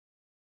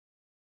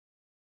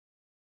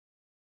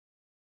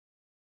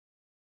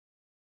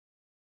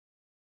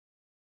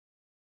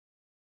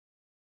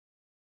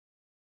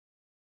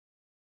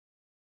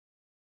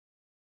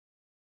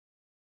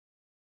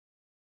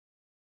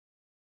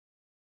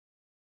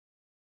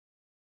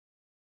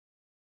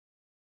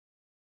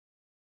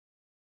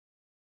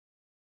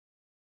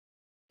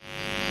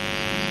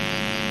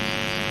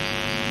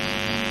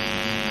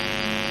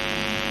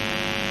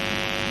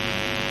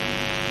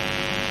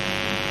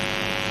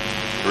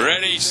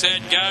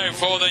set, go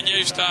for the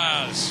new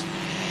stars.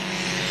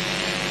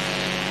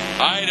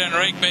 Aidan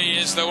Rigby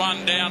is the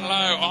one down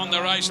low on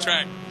the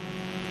racetrack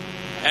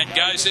and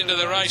goes into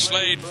the race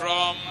lead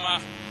from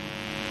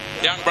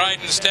young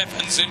Braden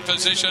Steffens in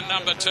position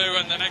number 2,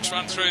 and the next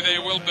one through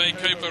there will be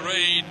Cooper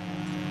Reid.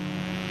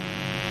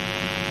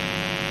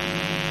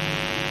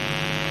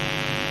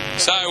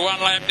 So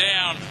 1 lap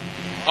down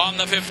on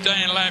the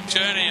 15-lap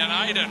journey,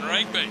 and Aidan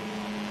Rigby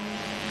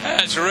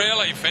has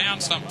really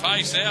found some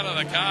pace out of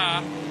the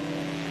car.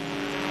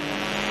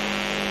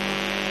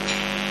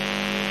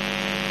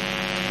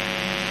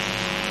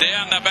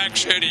 Down the back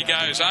chute he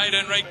goes.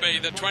 Aidan Rigby,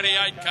 the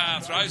 28 car,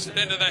 throws it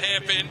into the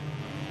hairpin.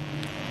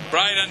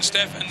 Braden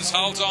Steffens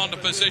holds on to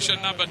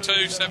position number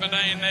 2.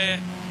 17 there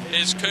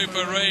is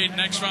Cooper Reid.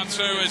 Next one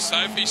through is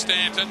Sophie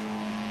Stanton.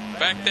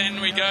 Back then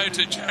we go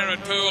to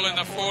Jared Poole in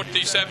the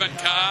 47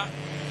 car.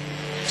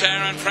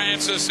 Taryn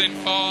Francis in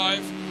 5.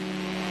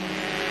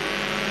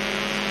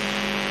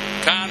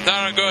 Khan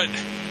Thorogood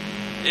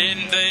in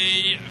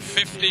the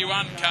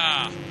 51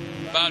 car.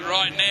 But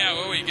right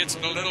now, he gets a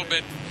little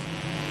bit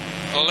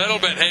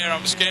here.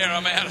 I'm scared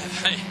I'm out of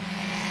the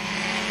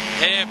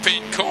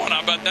hairpin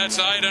corner, but that's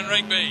Aidan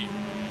Rigby.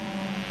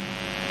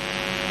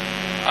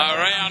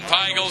 Around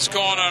Pagel's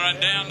corner and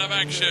down the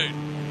back chute.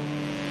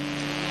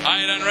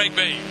 Aidan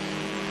Rigby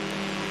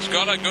has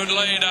got a good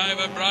lead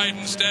over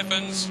Braden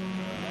Steffens.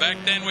 Back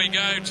then we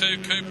go to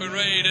Cooper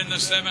Reid in the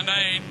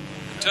 17.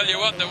 Tell you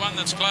what, the one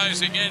that's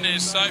closing in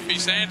is Sophie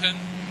Stanton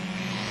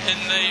in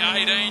the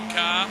 18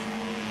 car.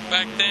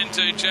 Back then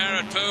to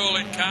Jared Poole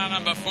in car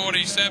number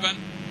 47.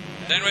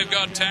 Then we've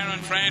got Taryn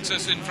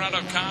Francis in front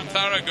of Khan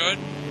Thorogood.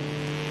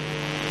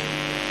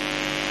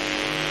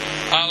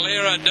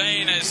 Alira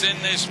Dean is in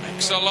this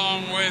mix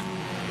along with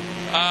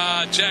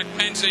Jack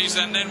Menzies,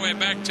 and then we're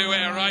back to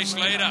our race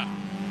leader.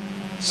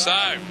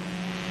 So,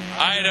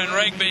 Aidan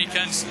Rigby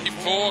can see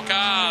 4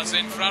 cars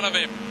in front of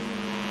him.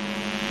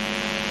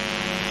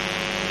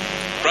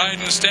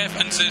 Braden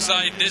Steffens is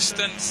a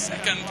distant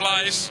 2nd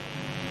place,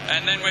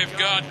 and then we've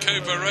got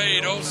Cooper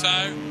Reid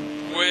also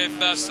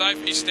with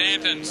Sophie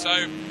Stanton.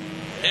 So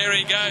here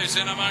he goes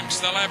in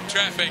amongst the lap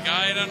traffic.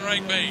 Aidan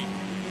Rigby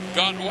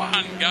got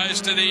 1,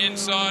 goes to the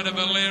inside of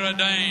Alira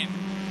Dean.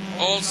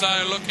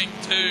 Also looking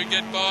to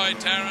get by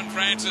Taryn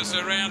Francis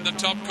around the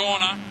top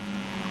corner,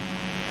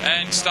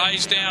 and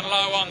stays down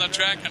low on the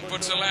track and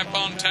puts a lap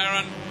on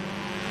Taryn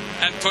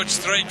and puts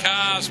 3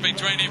 cars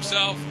between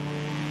himself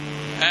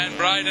and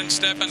Braden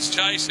Steffens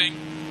chasing.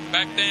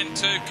 Back then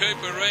to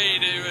Cooper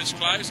Reid, who is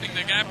closing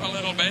the gap a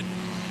little bit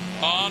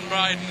on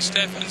Braden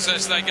Steffens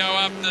as they go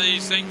up the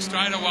Zinc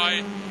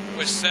straightaway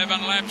with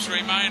 7 laps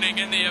remaining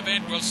in the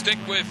event. We'll stick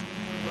with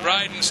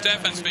Braden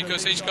Steffens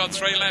because he's got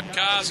 3 lap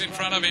cars in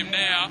front of him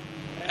now,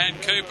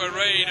 and Cooper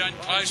Reid in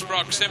close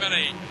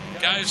proximity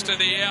goes to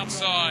the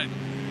outside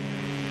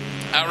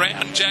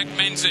around Jack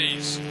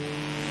Menzies.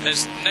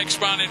 This next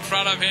one in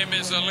front of him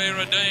is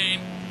Alira Dean.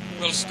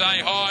 Will stay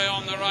high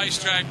on the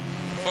racetrack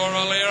for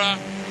Alira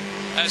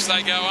as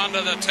they go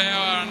under the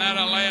tower, and that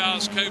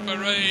allows Cooper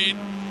Reid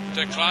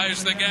to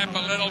close the gap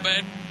a little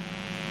bit.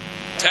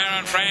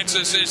 Taryn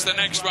Francis is the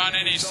next one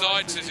in his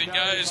sights as he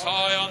goes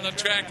high on the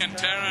track, and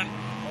Taryn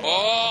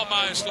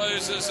almost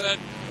loses it,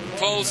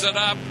 pulls it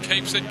up,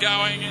 keeps it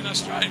going in a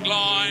straight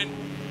line,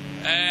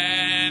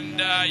 and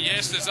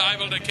yes, is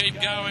able to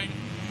keep going.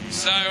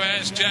 So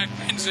as Jack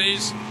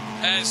Menzies,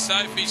 as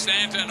Sophie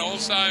Stanton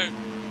also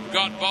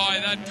got by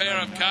that pair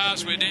of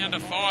cars. We're down to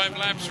 5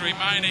 laps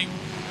remaining.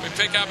 We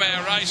pick up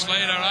our race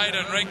leader,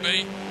 Aidan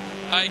Rigby,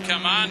 a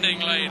commanding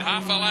lead,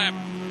 half a lap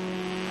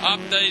up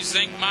the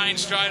Zinc main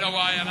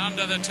straightaway and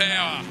under the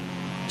tower.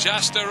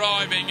 Just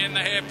arriving in the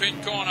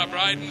hairpin corner,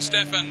 Braden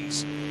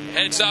Steffens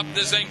heads up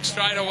the Zinc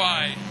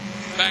straightaway.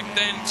 Back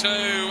then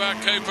to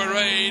Cooper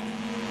Reid.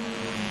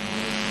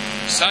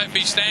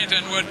 Sophie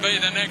Stanton would be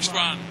the next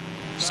one.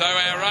 So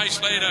our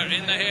race leader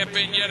in the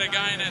hairpin yet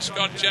again has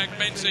got Jack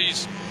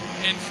Menzies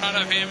in front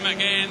of him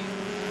again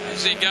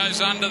as he goes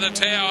under the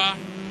tower,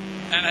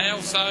 and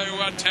also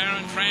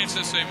Taryn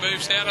Francis, who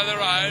moves out of the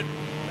road,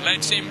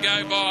 lets him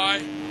go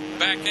by.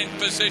 Back in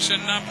position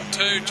number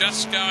 2,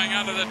 just going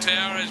under the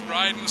tower, is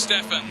Braden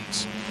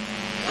Steffens.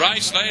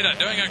 Race leader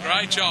doing a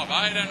great job,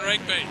 Aidan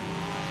Rigby.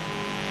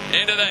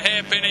 Into the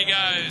hairpin he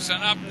goes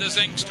and up the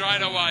Zinc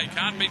straightaway.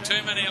 Can't be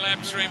too many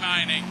laps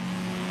remaining.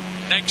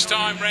 Next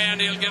time round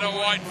he'll get a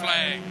white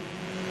flag.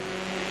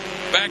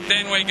 Back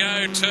then we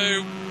go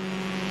to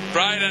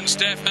Braden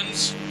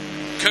Steffens.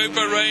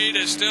 Cooper Reid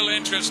is still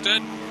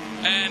interested,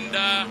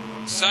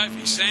 and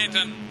Sophie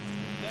Stanton.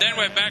 Then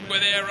we're back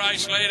with our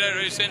race leader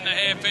who's in the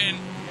hairpin,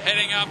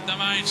 heading up the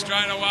main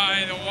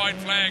straightaway. The white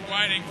flag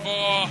waiting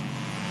for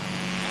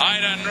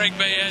Aidan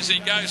Rigby as he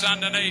goes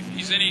underneath.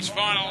 He's in his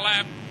final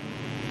lap.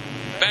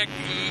 Back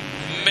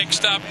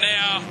mixed up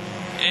now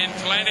in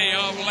plenty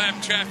of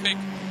lap traffic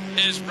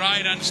is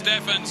Braden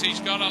Steffens.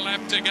 He's got a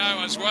lap to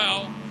go as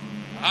well.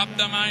 Up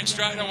the main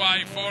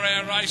straightaway for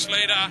our race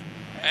leader,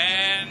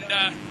 and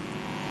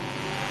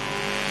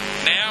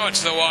now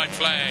it's the white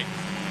flag.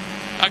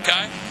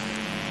 Okay.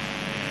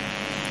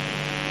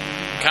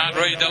 Can't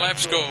read the lap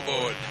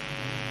scoreboard.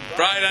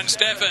 Braden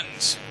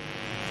Steffens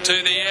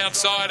to the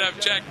outside of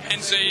Jack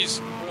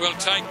Hanceys will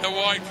take the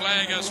white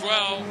flag as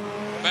well.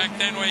 Back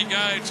then we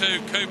go to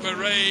Cooper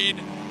Reid,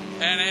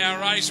 and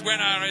our race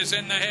winner is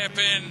in the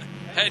hairpin.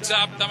 Heads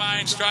up the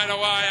main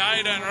straightaway.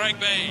 Aidan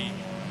Rigby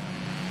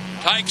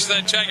takes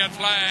the checkered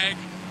flag.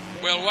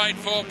 We'll wait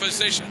for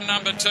position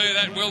number 2.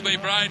 That will be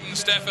Braden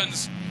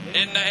Steffens.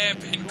 In the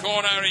hairpin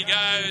corner he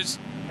goes.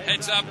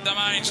 Heads up the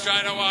main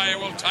straightaway.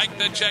 Will take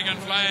the checkered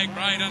flag.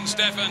 Braden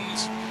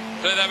Steffens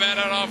to the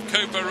better of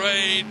Cooper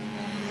Reid.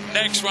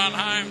 Next one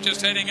home,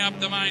 just heading up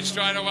the main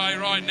straightaway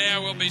right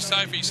now, will be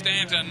Sophie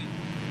Stanton.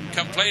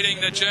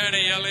 Completing the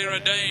journey, Alira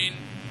Dean.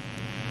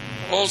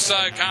 Also,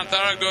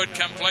 Cantharagood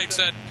completes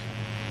it.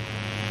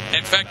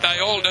 In fact, they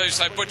all do,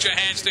 so put your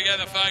hands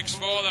together, folks,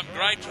 for them.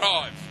 Great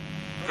drive.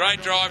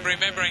 Great drive,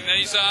 remembering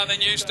these are the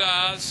new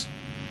stars.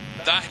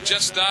 They're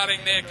just starting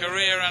their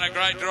career, and a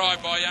great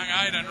drive by young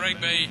Aidan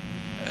Rigby,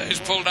 who's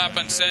pulled up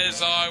and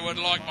says, I would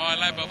like my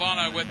lap of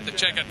honour with the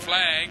checkered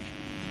flag.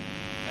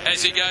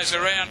 As he goes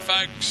around,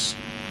 folks.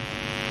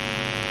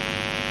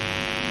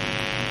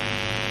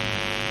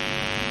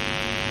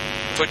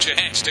 Put your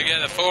hands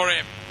together for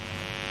him.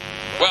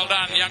 Well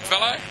done, young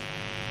fellow.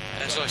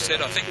 As I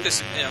said, I think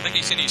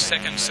he's in his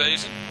second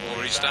season,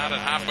 or he started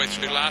halfway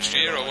through last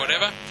year or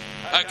whatever.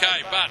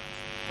 Okay, but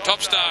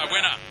top star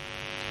winner.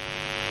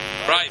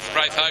 Braith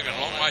Hogan,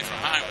 long way from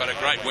home, but a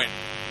great win.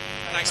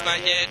 Thanks,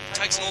 mate. Yeah, it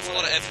takes an awful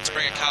lot of effort to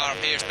bring a car up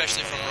here,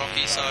 especially from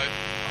Rocky, so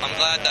I'm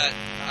glad that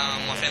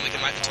my family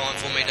can make the time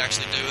for me to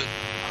actually do it.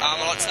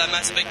 I'd like to say a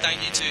massive big thank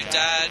you to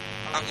Dad,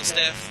 Uncle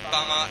Steph,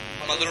 Bummer,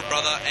 my little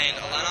brother and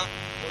Alana.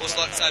 Also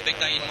like to say a big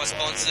thank you to my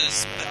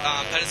sponsors,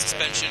 Pattern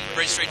Suspension,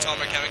 Bridge Street Time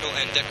Mechanical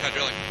and Depco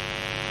Drilling.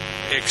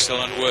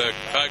 Excellent work,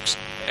 folks.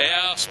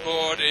 Our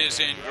sport is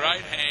in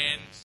great hands.